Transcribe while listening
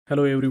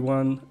Hello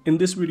everyone. In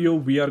this video,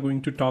 we are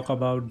going to talk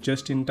about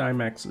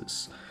just-in-time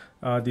access.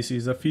 This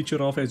is a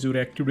feature of Azure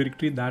Active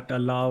Directory that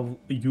allow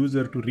a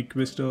user to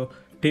request a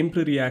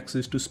temporary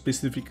access to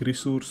specific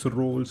resource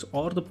roles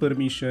or the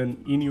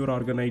permission in your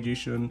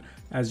organization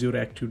Azure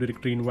Active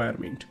Directory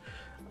environment.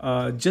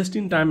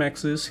 Just-in-time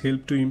access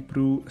help to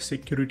improve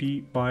security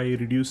by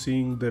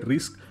reducing the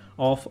risk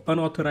of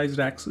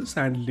unauthorized access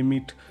and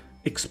limit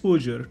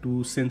exposure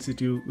to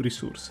sensitive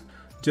resource.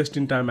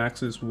 Just-in-time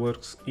access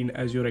works in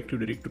Azure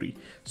Active Directory.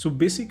 So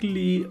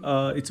basically,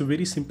 it's a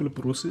very simple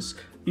process.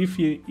 If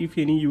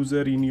any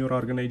user in your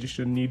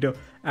organization need a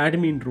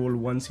admin role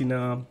once in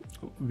a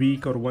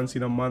week or once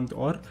in a month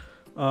or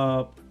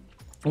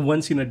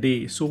once in a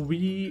day, so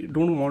we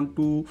don't want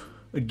to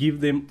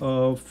give them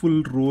a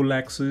full role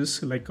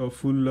access, like a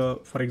full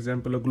for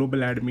example a global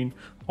admin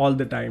all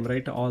the time,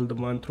 right? All the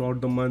month, throughout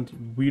the month,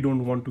 we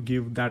don't want to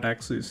give that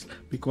access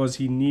because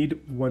he need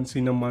once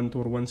in a month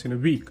or once in a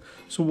week.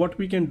 So what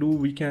we can do,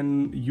 we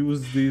can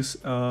use this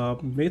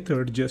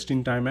method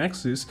just-in-time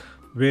access.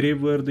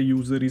 Wherever the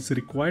user is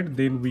required,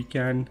 then we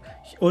can,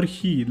 or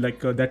he,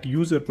 like that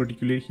user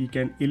particularly, he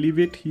can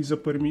elevate his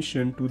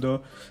permission to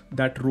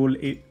that role,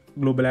 a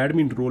global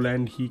admin role,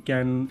 and he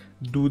can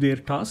do their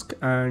task,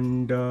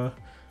 and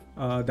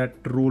that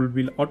role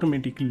will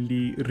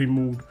automatically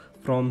removed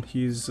from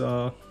his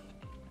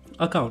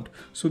account.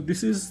 So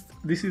this is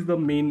the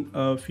main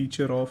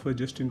feature of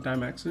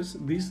just-in-time access.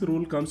 This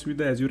role comes with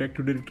the Azure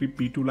Active Directory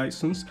P2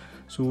 license.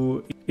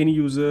 So any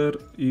user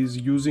is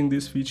using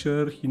this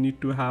feature, he need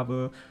to have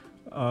a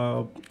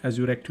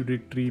Azure Active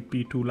Directory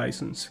P2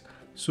 license.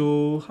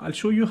 So I'll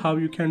show you how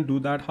you can do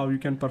that, how you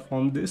can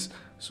perform this.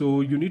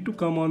 So you need to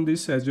come on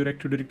this Azure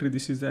Active Directory.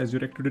 This is the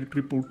Azure Active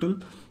Directory portal,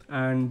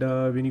 and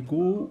when you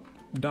go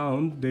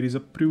down, there is a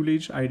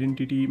privilege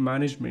identity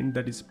management,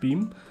 that is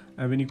PIM.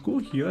 And when you go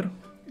here,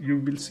 you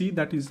will see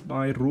that is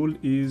my role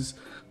is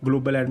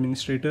global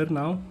administrator.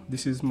 Now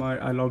this is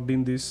I logged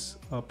in this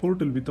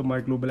portal with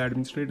my global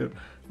administrator.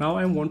 Now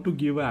I want to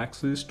give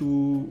access to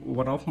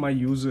one of my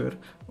user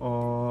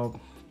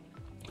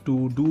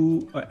to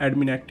do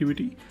admin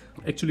activity.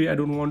 Actually, I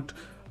don't want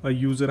a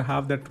user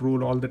have that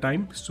role all the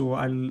time, so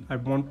I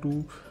want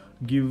to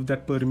give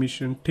that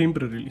permission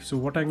temporarily. So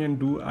what I can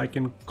do, I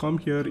can come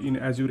here in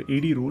Azure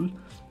AD role,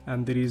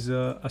 and there is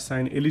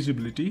assign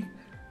eligibility.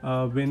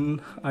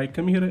 When I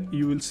come here,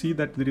 you will see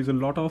that there is a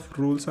lot of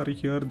roles are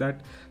here,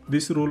 that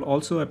this role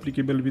also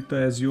applicable with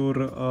the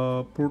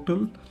Azure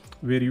portal,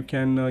 where you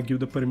can give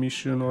the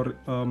permission or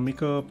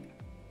make a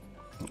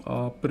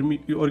or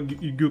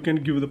you can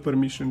give the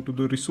permission to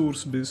the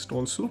resource based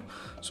also.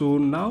 So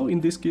now in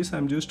this case,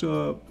 I'm just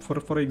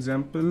for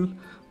example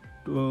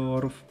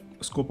or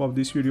scope of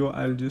this video,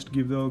 I'll just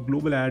give the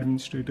global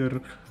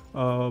administrator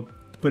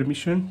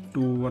permission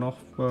to one of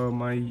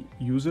my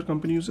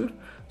company user.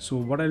 So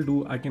what I'll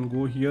do, I can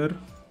go here,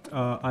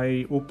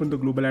 I open the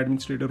global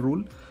administrator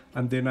role,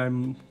 and then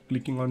I'm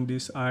clicking on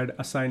this add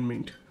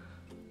assignment.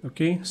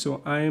 Okay,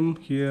 so I'm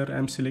here,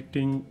 I'm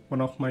selecting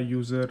one of my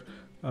user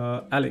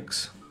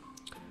Alex,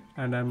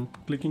 and I'm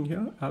clicking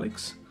here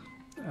Alex,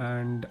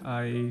 and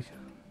I'll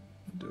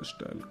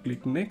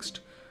click next.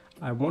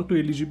 I want to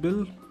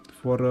eligible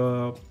for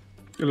a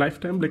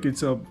lifetime, like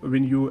it's a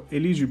when you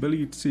eligible,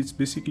 it's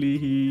basically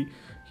he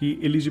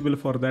eligible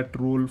for that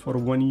role for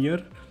 1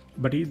 year,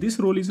 but this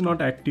role is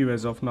not active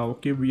as of now.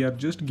 Okay, we are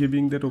just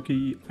giving that,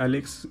 okay,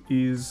 Alex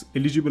is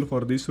eligible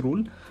for this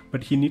role,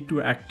 but he need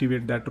to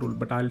activate that role.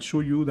 But I'll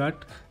show you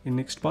that in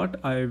next part.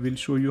 I will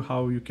show you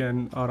how you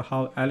can, or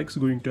how Alex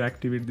going to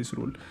activate this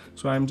role.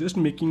 So I'm just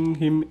making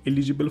him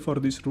eligible for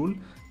this role.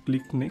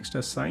 Click next,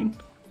 assign,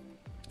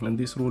 and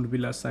this role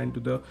will assign to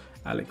the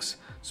Alex.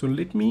 So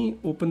let me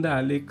open the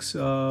Alex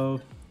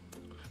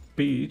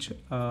page.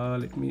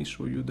 Let me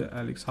show you the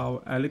Alex,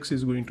 how Alex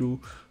is going to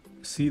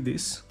see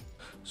this.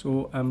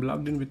 So I'm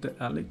logged in with the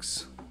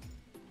Alex.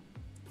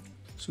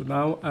 So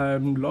now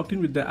I'm logged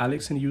in with the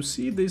Alex, and you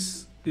see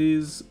this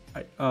is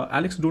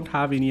Alex don't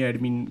have any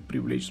admin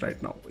privilege right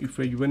now. If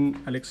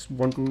even Alex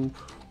want to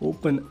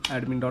open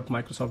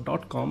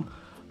admin.microsoft.com,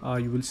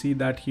 you will see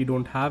that he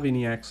don't have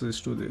any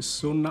access to this.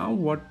 So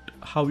now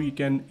how he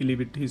can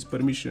elevate his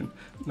permission?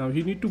 Now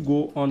he need to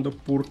go on the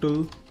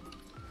portal,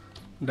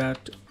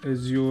 that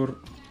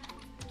azure.com.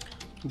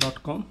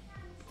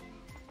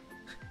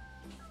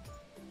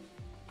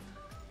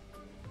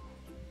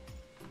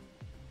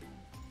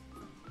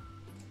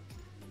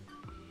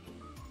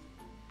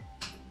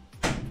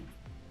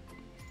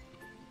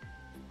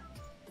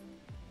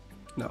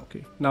 Now,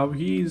 okay, now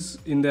he is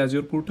in the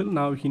Azure portal.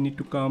 Now he need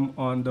to come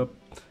on the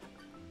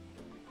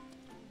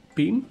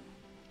PIM,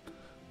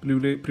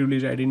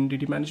 privilege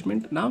identity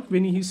management. Now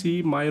when he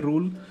see my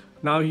role,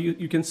 now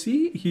you can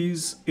see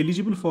he's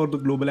eligible for the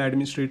global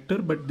administrator,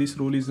 but this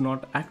role is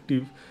not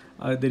active.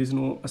 There is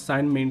no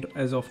assignment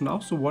as of now.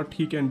 So what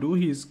he can do,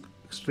 he is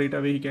straight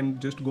away he can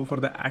just go for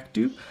the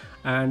active,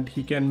 and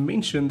he can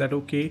mention that,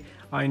 okay,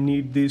 I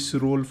need this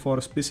role for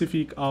a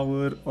specific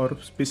hour or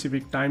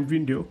specific time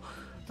window,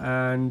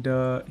 and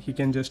he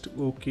can just,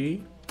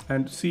 okay,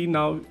 and see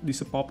now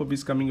this pop-up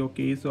is coming.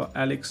 Okay, so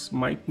Alex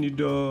might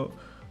need a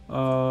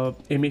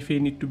MFA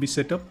need to be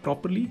set up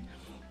properly,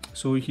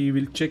 so he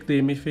will check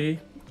the MFA,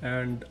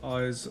 and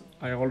as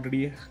I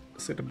already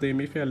set up the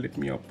MFA, let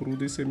me approve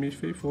this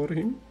MFA for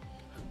him.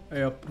 I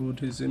approved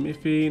his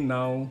MFA.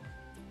 Now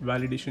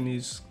validation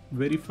is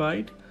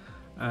verified,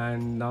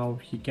 and now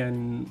he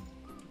can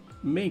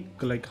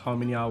make like how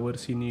many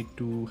hours he need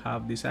to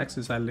have this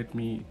access. Let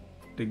me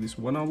take this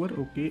 1 hour.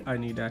 Okay, I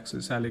need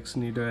access. Alex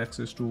need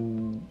access to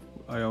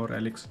or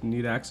Alex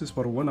need access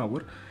for 1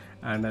 hour,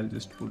 and I'll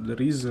just put the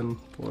reason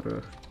for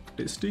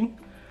testing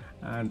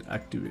and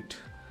activate.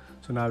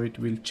 So now it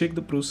will check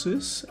the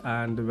process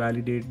and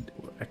validate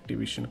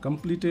activation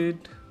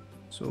completed.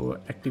 So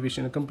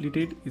activation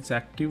completed. It's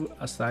active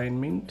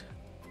assignment.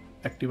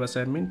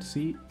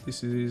 See,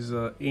 this is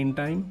end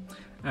time,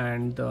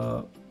 and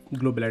the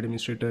global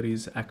administrator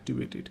is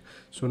activated.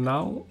 So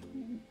now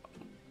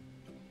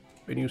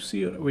when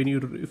you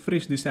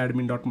refresh this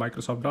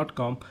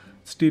admin.microsoft.com,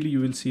 still you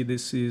will see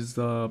this is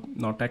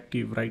not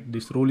active, right?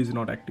 This role is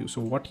not active.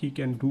 So what he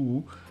can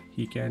do,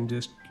 he can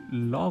just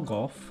log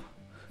off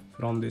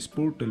from this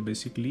portal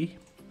basically,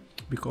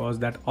 because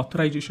that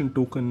authorization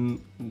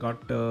token got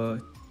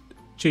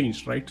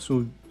changed, right?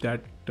 So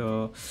that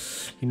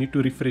he need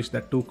to refresh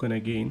that token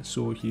again.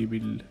 So he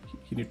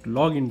need to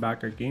log in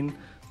back again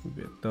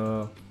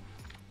with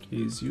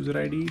his user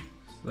ID,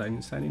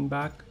 sign in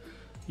back.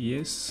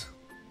 Yes.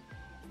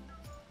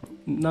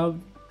 Now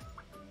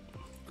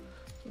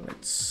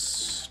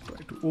let's try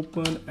to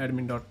open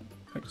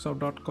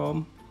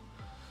admin.microsoft.com,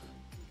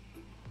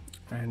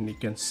 and you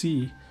can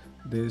see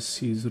this,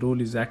 his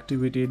role is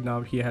activated.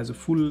 Now he has a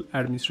full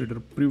administrator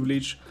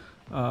privilege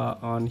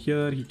on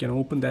here. He can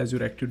open the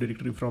Azure Active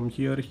Directory from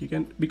here. He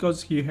can,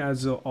 because he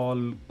has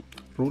all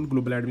role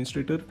global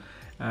administrator,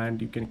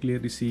 and you can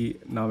clearly see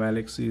now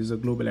Alex is a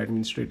global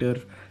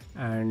administrator.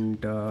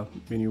 And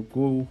when you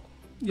go,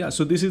 yeah,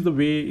 so this is the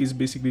way is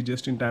basically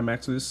just-in-time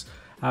access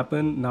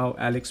happen. Now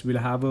Alex will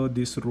have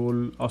this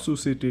role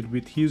associated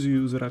with his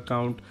user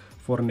account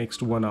for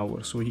next 1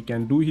 hour, so he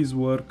can do his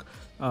work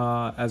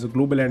as a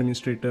global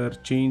administrator,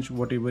 change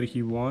whatever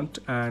he want,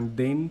 and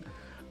then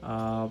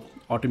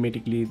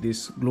automatically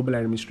this global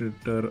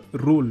administrator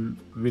role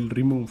will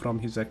remove from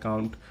his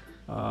account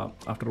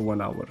after 1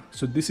 hour.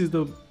 So this is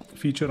the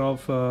feature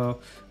of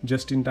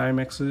just-in-time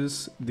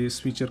access. This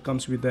feature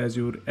comes with the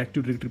Azure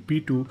Active Directory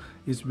P2.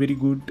 Is very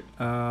good.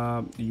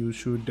 You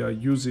should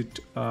use it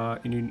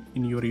in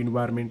your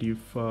environment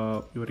if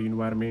your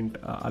environment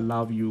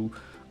allow you,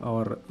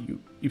 or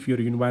if your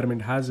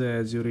environment has a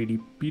Azure AD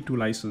P2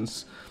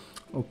 license.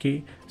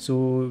 Okay,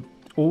 so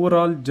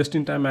overall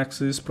just-in-time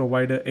access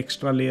provide an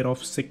extra layer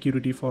of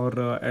security for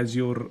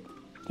Azure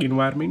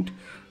environment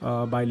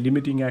by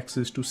limiting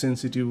access to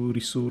sensitive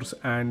resource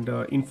and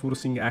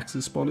enforcing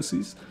access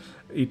policies.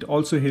 It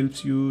also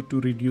helps you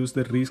to reduce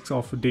the risks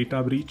of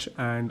data breach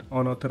and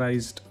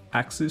unauthorized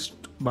access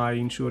by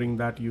ensuring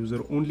that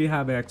user only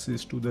have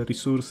access to the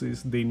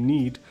resources they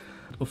need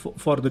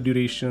for the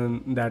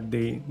duration that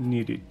they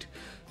need it.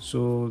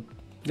 So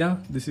yeah,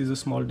 this is a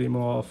small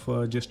demo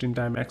of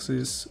just-in-time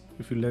access.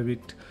 If you love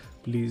it,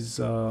 please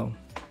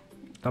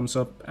thumbs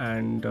up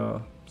and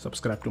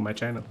subscribe to my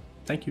channel.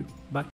 Thank you. Bye.